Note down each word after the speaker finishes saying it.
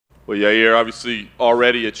Well, Yair, obviously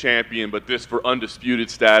already a champion, but this for undisputed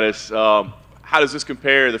status. How does this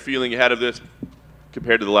compare, the feeling you had of this,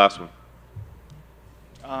 compared to the last one?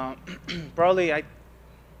 Probably,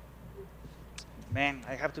 man,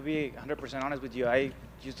 I have to be 100% honest with you. I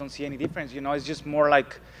just don't see any difference. You know, it's just more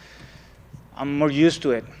like I'm more used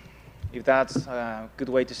to it, if that's a good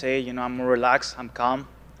way to say it. You know, I'm more relaxed, I'm calm.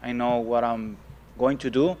 I know what I'm going to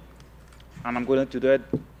do, and I'm going to do it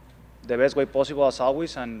the best way possible as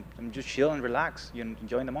always, and I'm just chill and relax, you know,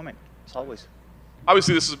 enjoying the moment as always.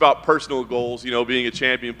 Obviously, this is about personal goals, you know, being a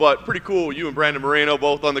champion, but pretty cool. You and Brandon Moreno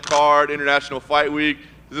both on the card, International Fight Week.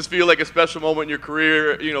 Does this feel like a special moment in your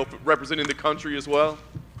career, you know, representing the country as well?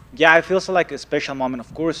 Yeah, it feels like a special moment,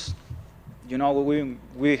 of course. You know,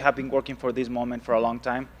 we have been working for this moment for a long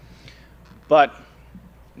time. But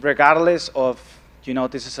regardless of, you know,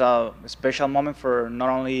 this is a special moment for not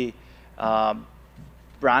only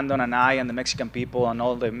Brandon and I and the Mexican people and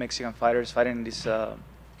all the Mexican fighters fighting in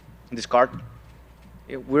this card.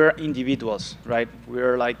 We're individuals, right?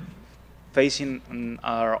 We're like facing in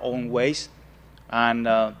our own ways. And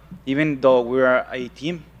even though we're a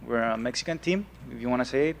team, we're a Mexican team, if you want to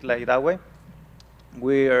say it like that way,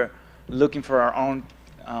 we're looking for our own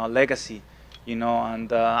legacy, you know,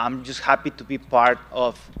 and I'm just happy to be part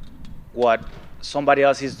of what somebody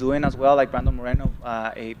else is doing as well, like Brandon Moreno,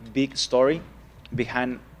 a big story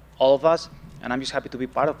behind all of us, and I'm just happy to be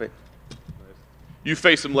part of it. You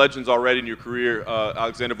faced some legends already in your career.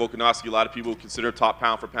 Alexander Volkanovski, a lot of people consider top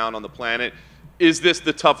pound for pound on the planet. Is this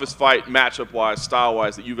the toughest fight, matchup-wise,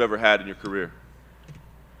 style-wise, that you've ever had in your career?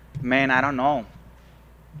 Man, I don't know.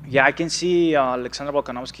 Yeah, I can see Alexander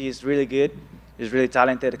Volkanovski is really good. He's really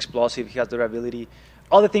talented, explosive. He has durability.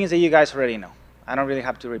 All the things that you guys already know. I don't really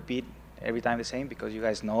have to repeat every time the same because you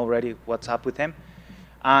guys know already what's up with him.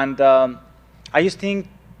 And I just think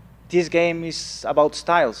this game is about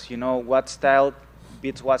styles. You know, what style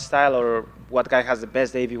beats what style, or what guy has the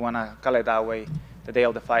best day, if you want to call it that way, the day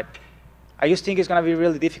of the fight. I just think it's going to be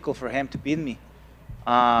really difficult for him to beat me.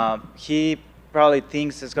 He probably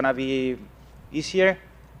thinks it's going to be easier.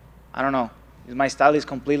 I don't know. My style is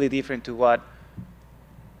completely different to what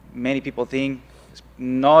many people think.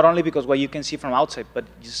 Not only because what you can see from outside, but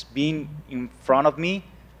just being in front of me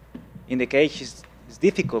in the cage is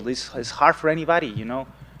difficult. It's hard for anybody, you know.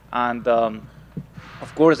 And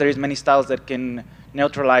of course, there is many styles that can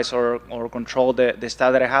neutralize or control the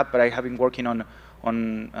style that I have. But I have been working on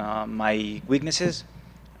my weaknesses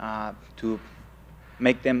to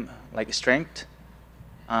make them like a strength.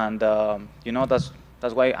 And you know, that's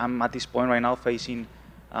why I'm at this point right now facing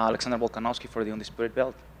Alexander Volkanovski for the undisputed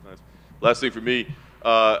belt. Nice. Last thing for me.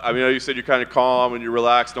 I mean, you said you're kind of calm and you're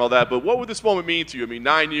relaxed and all that, but what would this moment mean to you? I mean,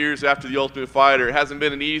 9 years after The Ultimate Fighter, it hasn't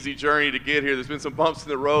been an easy journey to get here. There's been some bumps in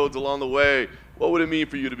the roads along the way. What would it mean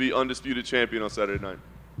for you to be undisputed champion on Saturday night?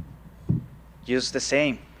 Just the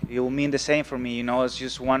same. It will mean the same for me. You know, it's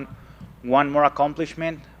just one more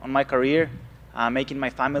accomplishment on my career, making my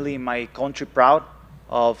family, my country proud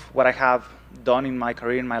of what I have done in my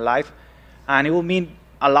career, in my life, and it will mean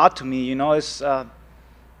a lot to me. You know, it's.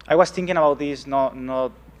 I was thinking about this not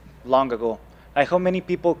long ago. Like how many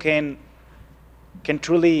people can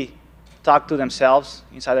truly talk to themselves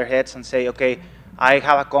inside their heads and say, okay, I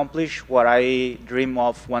have accomplished what I dream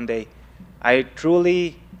of one day. I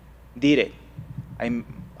truly did it.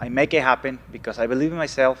 I make it happen because I believe in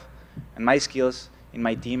myself and my skills, in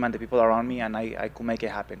my team and the people around me, and I could make it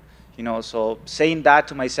happen. You know, so saying that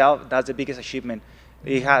to myself, that's the biggest achievement.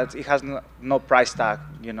 It has no price tag,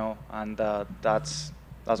 you know, and that's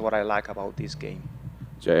what I like about this game.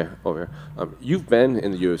 Jay, over here. You've been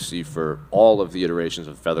in the UFC for all of the iterations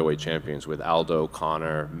of featherweight champions with Aldo,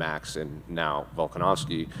 Conor, Max, and now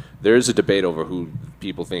Volkanovski. There is a debate over who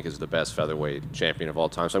people think is the best featherweight champion of all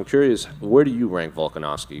time. So I'm curious, where do you rank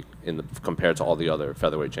Volkanovski compared to all the other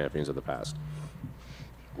featherweight champions of the past?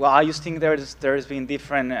 Well, I just think there's been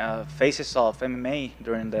different phases of MMA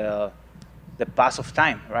during the pass of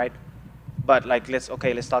time, right? But like, let's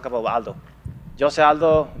talk about Aldo. Jose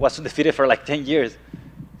Aldo was undefeated for like 10 years.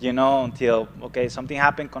 You know, until, okay, something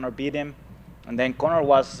happened, Conor beat him. And then Conor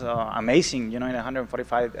was amazing, you know, in the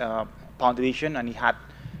 145-pound division, and he had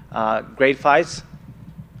great fights.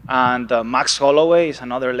 And Max Holloway is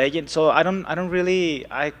another legend. So I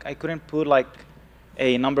couldn't put like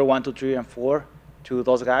a number 1, 2, 3, and 4 to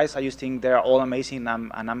those guys. I just think they're all amazing,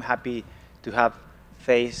 and I'm happy to have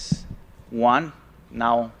faced 1,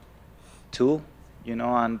 now 2, you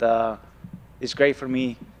know, and it's great for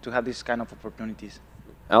me to have these kind of opportunities.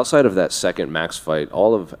 Outside of that second Max fight,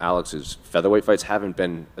 all of Alex's featherweight fights haven't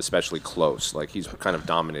been especially close. Like, he's kind of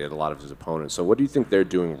dominated a lot of his opponents. So what do you think they're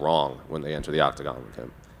doing wrong when they enter the octagon with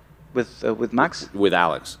him? with Max? With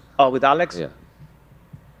Alex. Oh, with Alex? Yeah.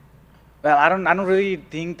 Well, I don't really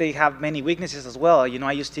think they have many weaknesses as well. You know,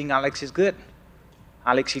 I just think Alex is good.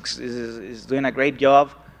 Alex is doing a great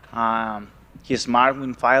job. He's smart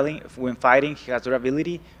when fighting. He has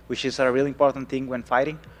durability, which is a really important thing when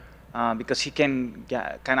fighting, because he can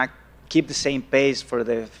kind of keep the same pace for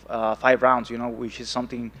the 5 rounds, you know, which is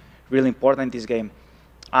something really important in this game.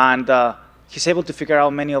 And he's able to figure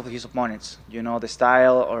out many of his opponents, you know, the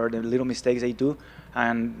style or the little mistakes they do,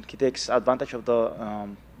 and he takes advantage of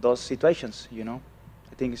those situations, you know.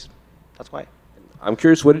 I think that's why. I'm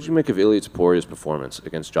curious, what did you make of Ilya Toporia's performance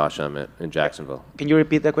against Josh Emmett in Jacksonville? Can you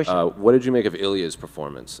repeat that question? What did you make of Ilya's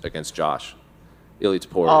performance against Josh? Ilya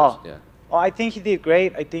Topuria. Oh. Yeah. Oh, I think he did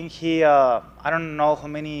great. I think he, I don't know how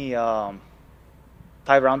many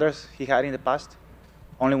 5-rounders he had in the past.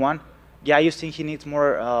 Only one. Yeah, I just think he needs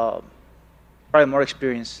more, probably more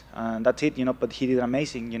experience. And that's it, you know, but he did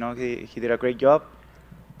amazing. You know, he did a great job.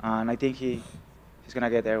 And I think he's going to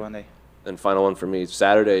get there one day. And final one for me,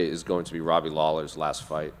 Saturday is going to be Robbie Lawler's last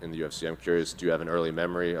fight in the UFC. I'm curious, do you have an early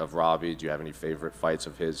memory of Robbie? Do you have any favorite fights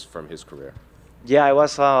of his from his career? Yeah, I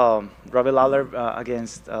was Robbie Lawler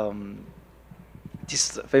against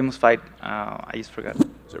this famous fight. I just forgot.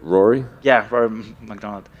 Is it Rory? Yeah, Rory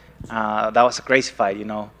McDonald. That was a crazy fight, you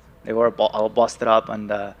know. They were all busted up,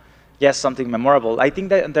 and yes, something memorable. I think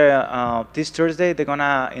that this Thursday they're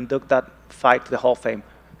gonna induct that fight to the Hall of Fame.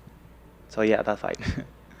 So yeah, that fight.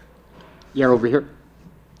 Yair, over here.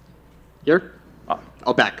 Here?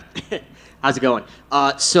 Oh, back. How's it going?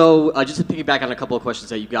 So just to piggyback on a couple of questions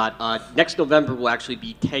that you got, next November will actually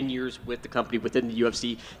be 10 years with the company within the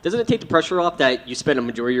UFC. Doesn't it take the pressure off that you spent a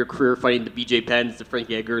majority of your career fighting the BJ Penns, the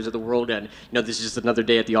Frankie Edgars of the world, and you know this is just another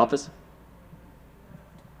day at the office?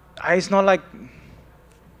 It's not like,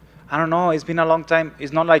 I don't know, it's been a long time.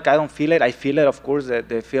 It's not like I don't feel it. I feel it, of course,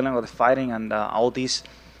 the feeling of the fighting and all this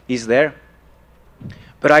is there.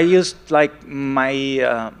 But I used like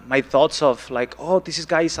my thoughts of like, oh, this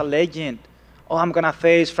guy is a legend. Oh, I'm gonna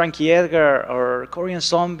face Frankie Edgar or Korean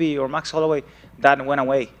Zombie or Max Holloway. That went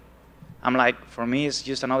away. I'm like, for me, it's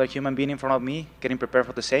just another human being in front of me, getting prepared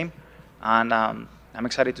for the same, and I'm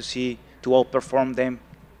excited to outperform them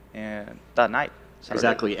that night. Saturday.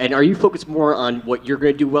 Exactly. And are you focused more on what you're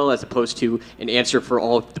going to do well as opposed to an answer for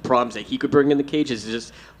all of the problems that he could bring in the cage? Is it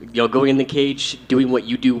just going in the cage, doing what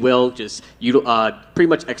you do well, just pretty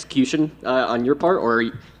much execution on your part, or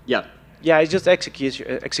yeah? Yeah, it's just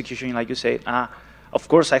execution, like you said. Of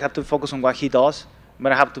course, I have to focus on what he does,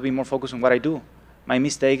 but I have to be more focused on what I do, my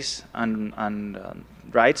mistakes and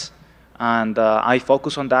rights, and I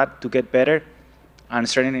focus on that to get better, and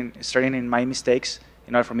starting in my mistakes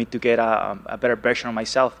in order for me to get a better version of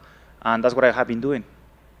myself, and that's what I have been doing.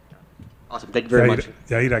 Awesome, thank you very much.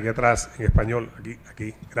 Yair, aquí atrás, en español,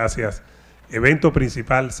 aquí, gracias. Evento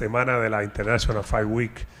principal, semana de la International Fight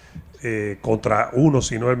Week, contra uno,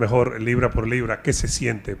 si no el mejor, libra por libra. ¿Qué se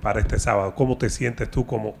siente para este sábado? ¿Cómo te sientes tú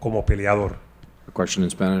como peleador? A question in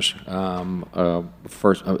Spanish.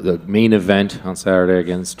 First, the main event on Saturday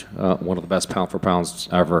against one of the best pound for pounds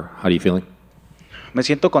ever. How are you feeling? Me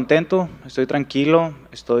siento contento, estoy tranquilo,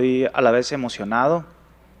 estoy a la vez emocionado,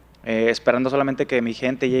 esperando solamente que mi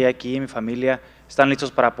gente llegue aquí, mi familia, están listos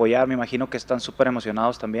para apoyar, me imagino que están súper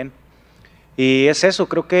emocionados también. Y es eso,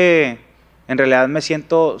 creo que en realidad me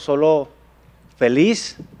siento solo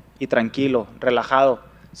feliz y tranquilo, relajado.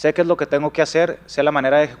 Sé qué es lo que tengo que hacer, sé la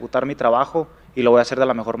manera de ejecutar mi trabajo y lo voy a hacer de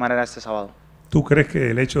la mejor manera este sábado. ¿Tú crees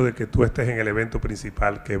que el hecho de que tú estés en el evento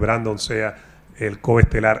principal, que Brandon sea el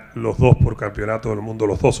coestelar, los dos por campeonato del mundo,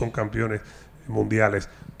 los dos son campeones mundiales,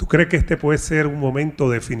 ¿tú crees que este puede ser un momento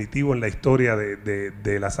definitivo en la historia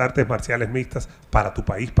de las artes marciales mixtas para tu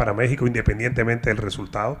país, para México, independientemente del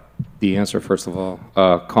resultado? The answer, first of all,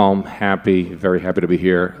 calm, happy, very happy to be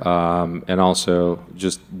here, and also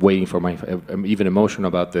just waiting for I'm even emotional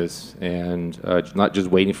about this, and not just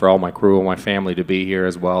waiting for all my crew and my family to be here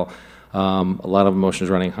as well. A lot of emotions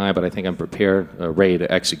running high, but I think I'm prepared, ready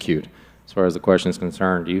to execute. As far as the question is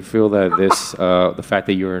concerned, do you feel that this, the fact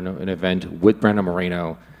that you're in an event with Brandon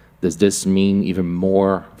Moreno, does this mean even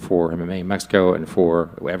more for MMA in Mexico and for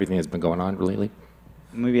everything that's been going on lately?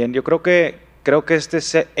 Muy bien, yo creo que este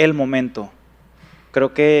es el momento.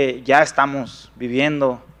 Creo que ya estamos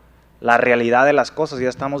viviendo la realidad de las cosas, ya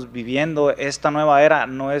estamos viviendo esta nueva era.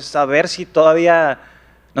 No es saber si todavía,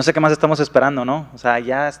 no sé qué más estamos esperando, ¿no? O sea,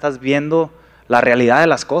 ya estás viendo la realidad de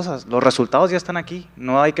las cosas, los resultados ya están aquí,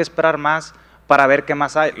 no hay que esperar más para ver qué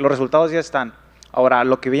más hay, los resultados ya están. Ahora,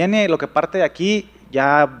 lo que viene, lo que parte de aquí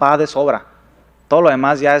ya va de sobra, todo lo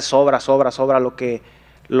demás ya es sobra,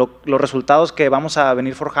 los resultados que vamos a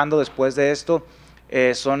venir forjando después de esto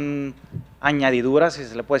son añadiduras, si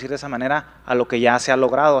se le puede decir de esa manera, a lo que ya se ha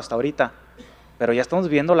logrado hasta ahorita. Pero ya estamos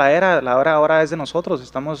viviendo la era ahora es de nosotros.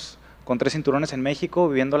 Estamos con 3 cinturones en México,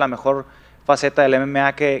 viviendo la mejor faceta del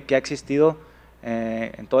MMA que ha existido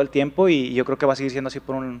en todo el tiempo, y yo creo que va a seguir siendo así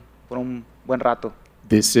por un buen rato.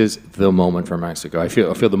 This is the moment for Mexico. I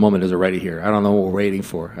feel the moment is already here. I don't know what we're waiting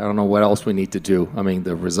for. I don't know what else we need to do. I mean,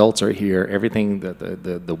 the results are here. Everything,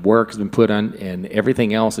 the work has been put on, and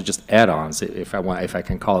everything else is just add-ons, if I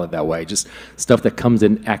can call it that way. Just stuff that comes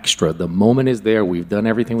in extra. The moment is there. We've done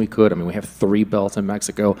everything we could. I mean, we have 3 belts in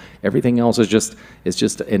Mexico. Everything else is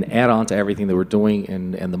just an add-on to everything that we're doing,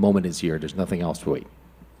 and the moment is here. There's nothing else to wait.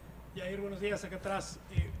 Yair, buenos días, acá atrás.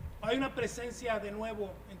 Hay una presencia de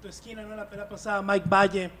nuevo en tu esquina, ¿no? En la pelea pasada, Mike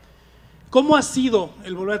Valle. ¿Cómo ha sido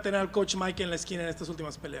el volver a tener al coach Mike en la esquina en estas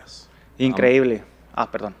últimas peleas? Increíble.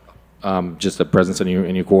 Perdón. Just the presence in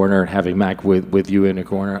your corner, having Mac with you in your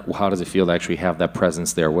corner. How does it feel to actually have that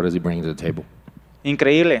presence there? What does he bring to the table?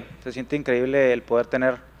 Increíble. Se siente increíble el poder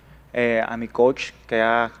tener a mi coach que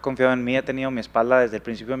ha confiado en mí, ha tenido mi espalda desde el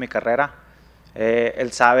principio de mi carrera.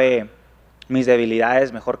 Él sabe mis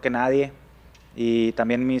debilidades mejor que nadie y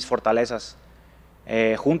también mis fortalezas.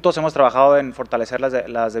 Juntos hemos trabajado en fortalecer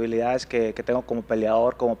las debilidades que tengo como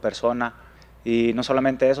peleador, como persona, y no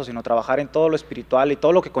solamente eso, sino trabajar en todo lo espiritual y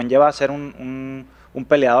todo lo que conlleva ser un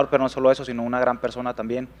peleador, pero no solo eso, sino una gran persona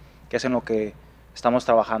también, que es en lo que estamos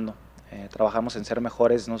trabajando. Trabajamos en ser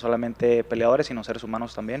mejores, no solamente peleadores, sino seres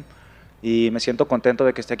humanos también, y me siento contento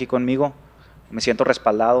de que esté aquí conmigo. Me siento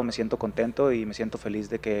respaldado, me siento contento y me siento feliz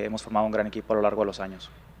de que hemos formado un gran equipo a lo largo de los años.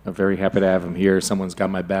 I'm very happy to have him here. Someone's got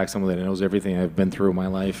my back, someone that knows everything I've been through in my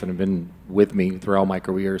life and have been with me throughout my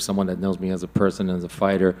career, someone that knows me as a person, as a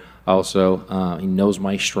fighter. Also, he knows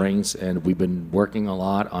my strengths, and we've been working a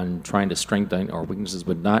lot on trying to strengthen our weaknesses,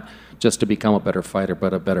 but not just to become a better fighter,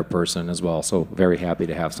 but a better person as well. So very happy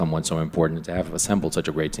to have someone so important, to have assembled such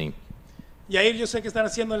a great team. Yair, yo sé que están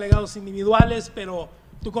haciendo legados individuales, pero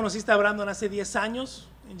tú conociste a Brandon hace 10 años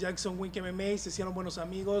en Jackson Wink MMA, se hicieron buenos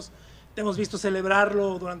amigos. Te hemos visto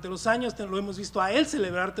celebrarlo durante los años, lo hemos visto a él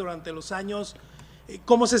celebrarte durante los años.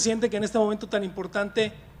 ¿Cómo se siente que en este momento tan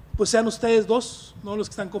importante pues sean ustedes dos, ¿no?, los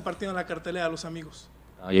que están compartiendo la cartelera, los amigos?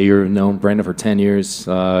 Yeah, you've known Brandon for 10 years.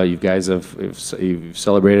 You guys you've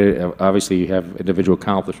celebrated. Obviously, you have individual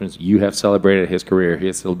accomplishments. You have celebrated his career. He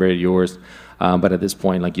has celebrated yours. But at this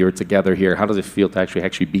point, like, you're together here. How does it feel to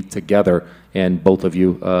actually be together and both of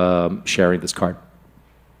you sharing this card?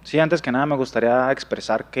 Sí, antes que nada me gustaría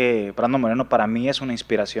expresar que Brandon Moreno para mí es una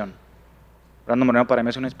inspiración. Brandon Moreno para mí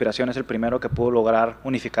es una inspiración, es el primero que pudo lograr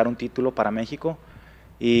unificar un título para México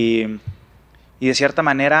y de cierta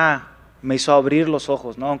manera me hizo abrir los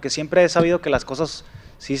ojos, ¿no? Aunque siempre he sabido que las cosas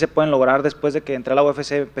sí se pueden lograr. Después de que entré a la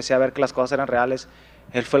UFC empecé a ver que las cosas eran reales.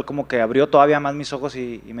 Él fue el como que abrió todavía más mis ojos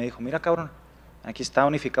y me dijo, mira, cabrón, aquí está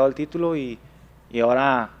unificado el título y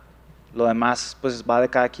ahora lo demás pues va de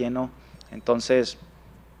cada quien, ¿no? Entonces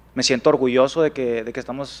me siento orgulloso de que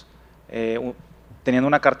estamos teniendo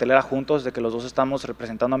una cartelera juntos, de que los dos estamos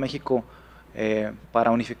representando a México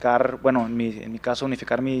para unificar, bueno, en mi caso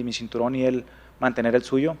unificar mi cinturón y él mantener el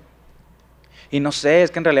suyo. Y no sé,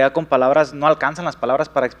 es que en realidad con palabras no alcanzan las palabras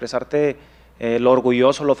para expresarte lo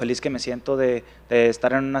orgulloso, lo feliz que me siento de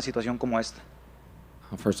estar en una situación como esta.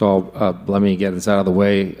 First of all, let me get this out of the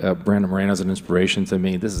way. Brandon Moreno is an inspiration to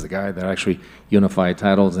me. This is a guy that actually unified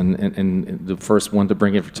titles and the first one to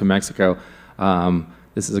bring it to Mexico.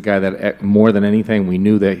 This is a guy that, more than anything, we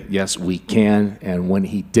knew that, yes, we can. And when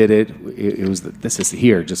he did it, it was, this is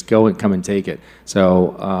here. Just go and come and take it.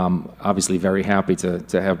 So obviously very happy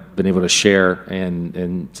to have been able to share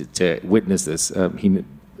and to witness this.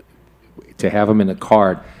 To have him in a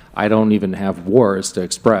card, I don't even have words to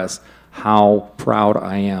express how proud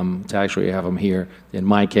I am to actually have him here, in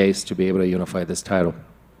my case, to be able to unify this title.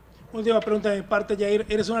 Última pregunta de mi parte, Yair.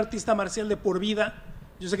 Eres un artista marcial de por vida.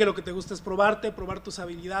 Yo sé que lo que te gusta es probarte, probar tus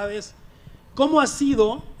habilidades. ¿Cómo ha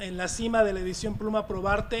sido en la cima de la edición Pluma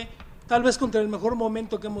probarte, tal vez contra el mejor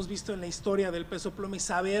momento que hemos visto en la historia del peso pluma, y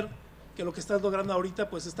saber que lo que estás logrando ahorita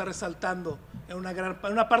pues está resaltando en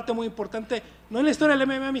una parte muy importante, no en la historia del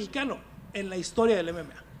MMA mexicano, en la historia del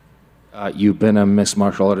MMA? You've been a mixed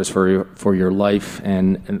martial artist for your life,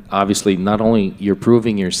 and obviously not only you're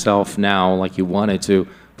proving yourself now like you wanted to,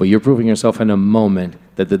 but you're proving yourself in a moment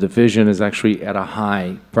that the division is actually at a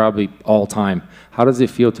high, probably all time. How does it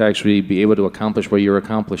feel to actually be able to accomplish what you're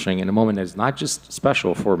accomplishing in a moment that is not just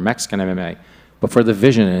special for Mexican MMA, but for the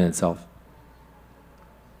division in itself?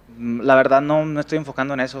 La verdad no estoy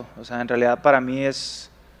enfocando en eso. O sea, en realidad para mí es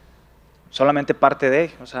solamente parte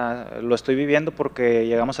de, o sea, lo estoy viviendo porque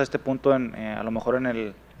llegamos a este punto a lo mejor en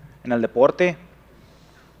el deporte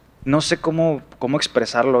no sé cómo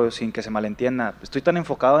expresarlo sin que se malentienda. Estoy tan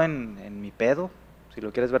enfocado en mi pedo, si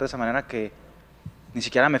lo quieres ver de esa manera, que ni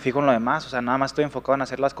siquiera me fijo en lo demás. O sea, nada más estoy enfocado en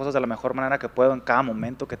hacer las cosas de la mejor manera que puedo en cada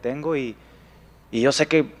momento que tengo. Y yo sé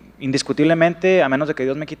que indiscutiblemente, a menos de que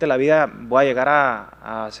Dios me quite la vida, voy a llegar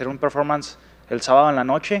a hacer un performance el sábado en la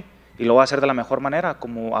noche y lo voy a hacer de la mejor manera,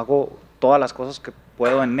 como hago todas las cosas que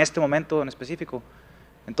puedo en este momento en específico.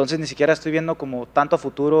 Entonces ni siquiera estoy viendo como tanto a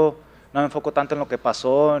futuro, no me enfoco tanto en lo que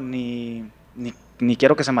pasó, ni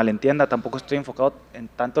quiero que se malentienda, tampoco estoy enfocado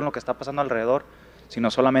tanto en lo que está pasando alrededor,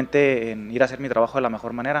 sino solamente en ir a hacer mi trabajo de la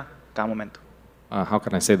mejor manera cada momento. How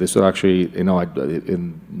can I say this? So actually,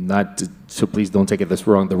 so please don't take it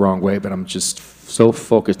the wrong way, but I'm just so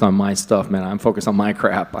focused on my stuff, man. I'm focused on my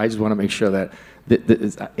crap. I just want to make sure that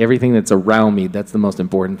everything that's around me, that's the most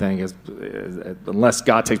important thing. Is unless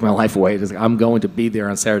God takes my life away, I'm going to be there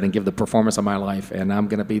on Saturday and give the performance of my life, and I'm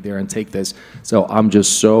going to be there and take this. So I'm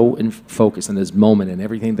just so focused in this moment and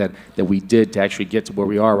everything that we did to actually get to where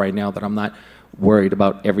we are right now that I'm not worried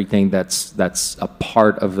about everything that's a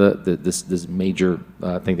part of this major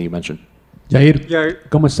thing that you mentioned. Yair,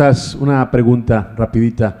 ¿cómo estás? Una pregunta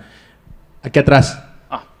rapidita. Aquí atrás.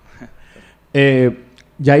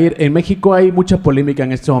 Yair, en México hay mucha polémica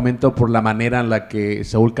en este momento por la manera en la que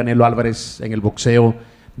Saúl Canelo Álvarez en el boxeo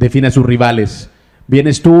define a sus rivales.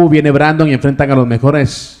 Vienes tú, viene Brandon y enfrentan a los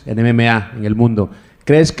mejores en MMA en el mundo.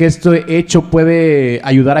 ¿Crees que este hecho puede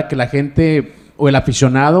ayudar a que la gente o el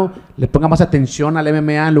aficionado le ponga más atención al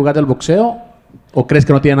MMA en lugar del boxeo? ¿O crees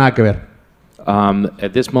que no tiene nada que ver?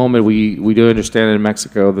 At this moment, we do understand in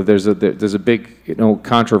Mexico that there's a big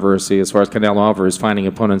controversy as far as Canelo Alvarez finding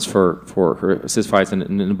opponents for his fights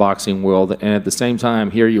in the boxing world, and at the same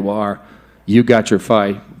time, here you are, you got your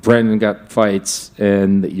fight, Brendan got fights,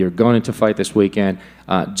 and you're going to fight this weekend.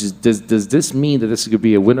 Does this mean that this could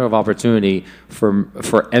be a window of opportunity for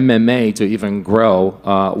MMA to even grow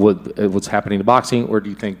with what's happening in boxing, or do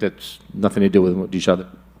you think that's nothing to do with each other?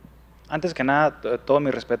 Antes que nada, todo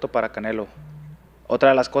mi respeto para Canelo. Otra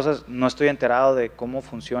de las cosas, no estoy enterado de cómo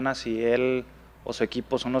funciona, si él o su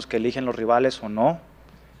equipo son los que eligen los rivales o no.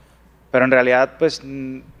 Pero en realidad, pues,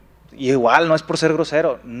 igual, no es por ser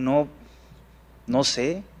grosero, no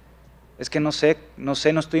sé. Es que no sé, no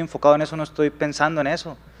estoy enfocado en eso, no estoy pensando en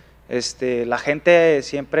eso. La gente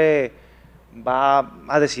siempre va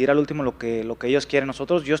a decidir al último lo que ellos quieren.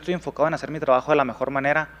 Yo estoy enfocado en hacer mi trabajo de la mejor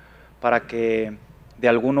manera para que de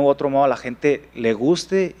algún u otro modo a la gente le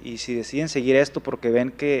guste, y si deciden seguir esto porque ven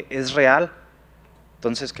que es real,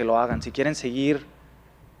 entonces que lo hagan. Si quieren seguir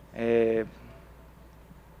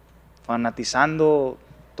fanatizando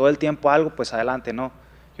todo el tiempo algo, pues adelante, no.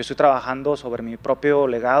 Yo estoy trabajando sobre mi propio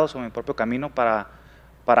legado, sobre mi propio camino para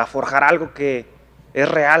forjar algo que es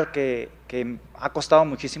real, que ha costado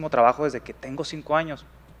muchísimo trabajo desde que tengo 5 años.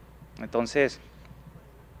 Entonces,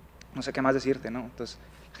 no sé qué más decirte, ¿no? Entonces,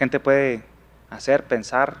 la gente puede hacer,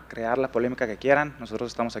 pensar, crear la polémica que quieran. Nosotros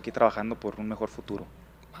estamos aquí trabajando por un mejor futuro.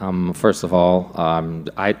 First of all,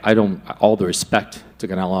 I don't, all the respect to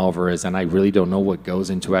Canelo Alvarez, and I really don't know what goes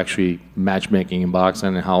into actually matchmaking in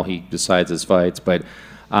boxing and how he decides his fights, but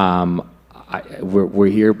we're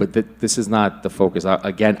here, but this is not the focus.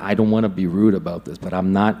 Again, I don't want to be rude about this, but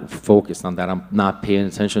I'm not focused on that. I'm not paying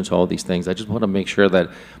attention to all these things. I just want to make sure that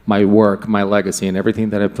my work, my legacy, and everything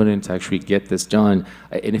that I put in to actually get this done,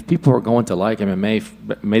 and if people are going to like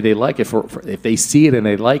MMA, may they like it. If they see it and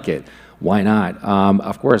they like it, why not?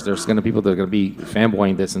 Of course, there's going to be people that are going to be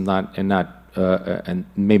fanboying this and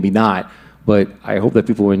maybe not. But I hope that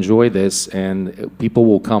people will enjoy this and people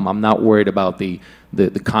will come. I'm not worried about the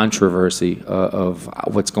controversy of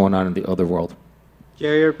what's going on in the other world.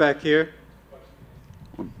 Yair, back here.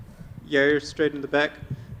 Yair, straight in the back.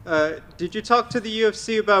 Did you talk to the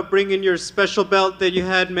UFC about bringing your special belt that you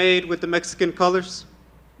had made with the Mexican colors?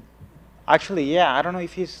 Actually, yeah. I don't know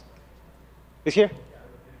if he's here.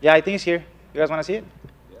 Yeah, I think he's here. You guys want to see it?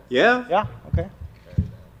 Yeah. Yeah. Okay.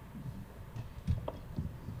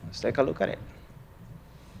 Let's take a look at it.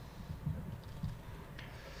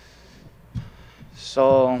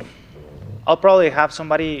 So I'll probably have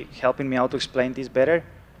somebody helping me out to explain this better.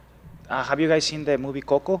 Have you guys seen the movie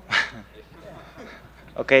Coco?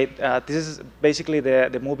 Okay, this is basically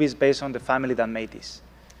the movie is based on the family that made this.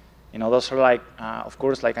 You know, those are like, of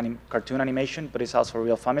course, like cartoon animation, but it's also a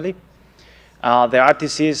real family. The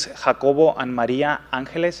artist is Jacobo and Maria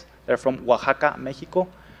Angeles. They're from Oaxaca, Mexico.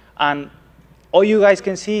 And all you guys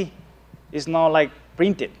can see is not like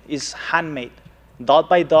printed, it's handmade. Dot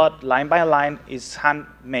by dot, line by line, is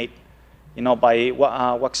handmade, you know, by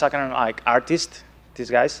Oaxacan like artists,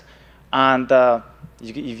 these guys. And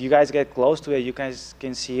If you guys get close to it, you guys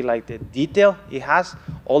can see like the detail it has.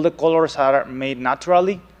 All the colors are made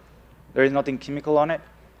naturally. There is nothing chemical on it.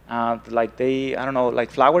 Like I don't know, like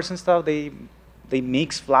flowers and stuff. They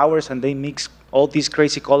mix flowers and they mix all these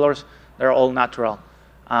crazy colors. They're all natural.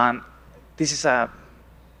 And this is a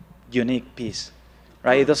unique piece,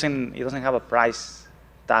 right? It doesn't have a price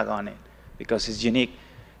tag on it because it's unique.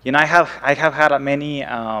 You know, I have had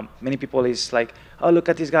many people is like, oh, look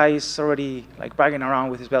at this guy, he's already like bragging around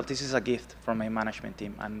with his belt. This is a gift from my management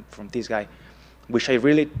team and from this guy, which I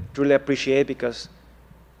really truly appreciate because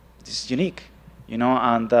it's unique, you know.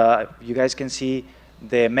 And you guys can see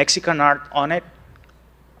the Mexican art on it,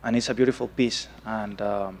 and it's a beautiful piece. And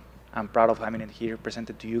I'm proud of having it here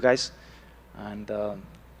presented to you guys. And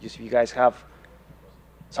if you guys have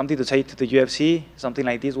something to say to the UFC, something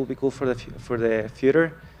like this will be cool for the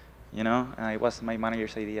future, you know. It was my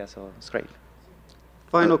manager's idea, so it's great.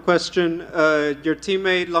 Final question. Your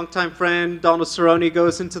teammate, longtime friend, Donald Cerrone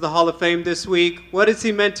goes into the Hall of Fame this week. What has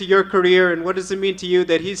he meant to your career, and what does it mean to you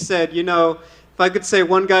that he said, you know, if I could say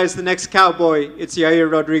one guy is the next cowboy, it's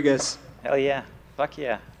Yair Rodriguez? Hell yeah. Fuck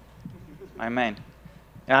yeah. My man.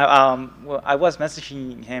 Well, I was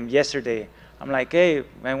messaging him yesterday. I'm like, hey,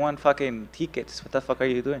 I want fucking tickets. What the fuck are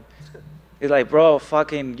you doing? He's like, bro,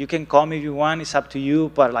 fucking, you can call me if you want. It's up to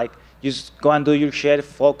you. But like, just go and do your shit.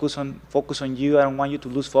 Focus on you. I don't want you to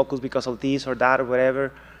lose focus because of this or that or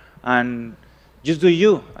whatever. And just do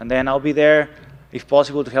you. And then I'll be there, if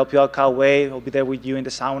possible, to help you out Cowway. I'll be there with you in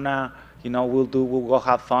the sauna. You know, we'll go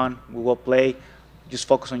have fun. We'll go play. Just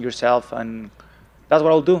focus on yourself. And that's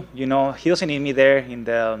what I'll do. You know, he doesn't need me there in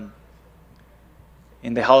the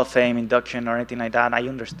Hall of Fame induction or anything like that. I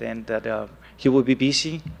understand that he will be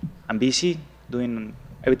busy. I'm busy doing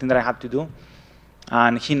everything that I have to do.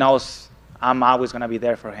 And he knows I'm always going to be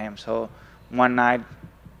there for him. So one night,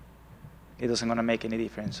 it doesn't going to make any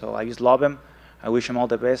difference. So I just love him. I wish him all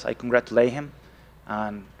the best. I congratulate him.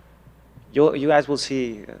 And you guys will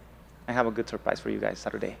see. I have a good surprise for you guys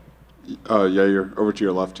Saturday. Yair, over to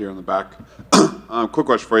your left here in the back. Quick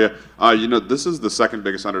question for you. You know, this is the second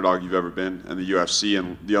biggest underdog you've ever been in the UFC,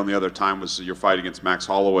 and the only other time was your fight against Max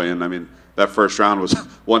Holloway. And I mean, that first round was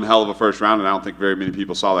one hell of a first round, and I don't think very many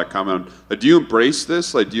people saw that coming. Do you embrace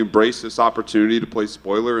this? Like, do you embrace this opportunity to play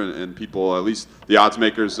spoiler and people, at least the odds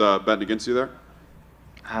makers, betting against you there?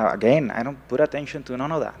 Again, I don't put attention to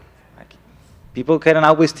none of that. Like, people can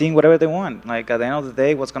always think whatever they want. Like, at the end of the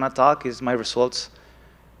day, what's gonna talk is my results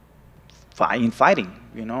in fighting.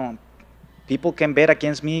 You know, people can bet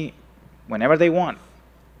against me whenever they want.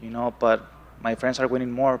 You know, but my friends are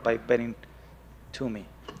winning more by betting to me.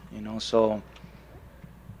 You know, so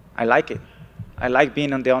I like it. I like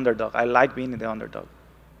being on the underdog. I like being in the underdog.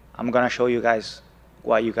 I'm gonna show you guys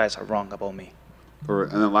why you guys are wrong about me.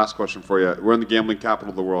 And then last question for you. We're in the gambling capital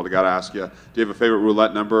of the world. I got to ask you, do you have a favorite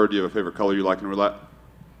roulette number, or do you have a favorite color you like in roulette?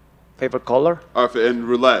 Favorite color? In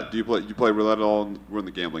roulette, do you play roulette at all? We're in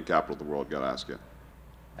the gambling capital of the world. Got to ask you.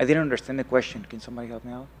 I didn't understand the question. Can somebody help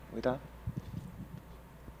me out with that?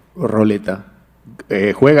 Roleta.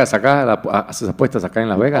 ¿Juegas acá, haces apuestas acá en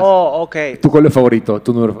Las Vegas? Oh, okay. ¿Tu color favorito?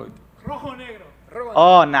 ¿Tu número favorito? Rojo negro. Rojo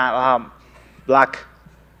Oh, nah, black.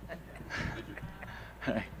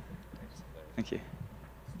 Thank you.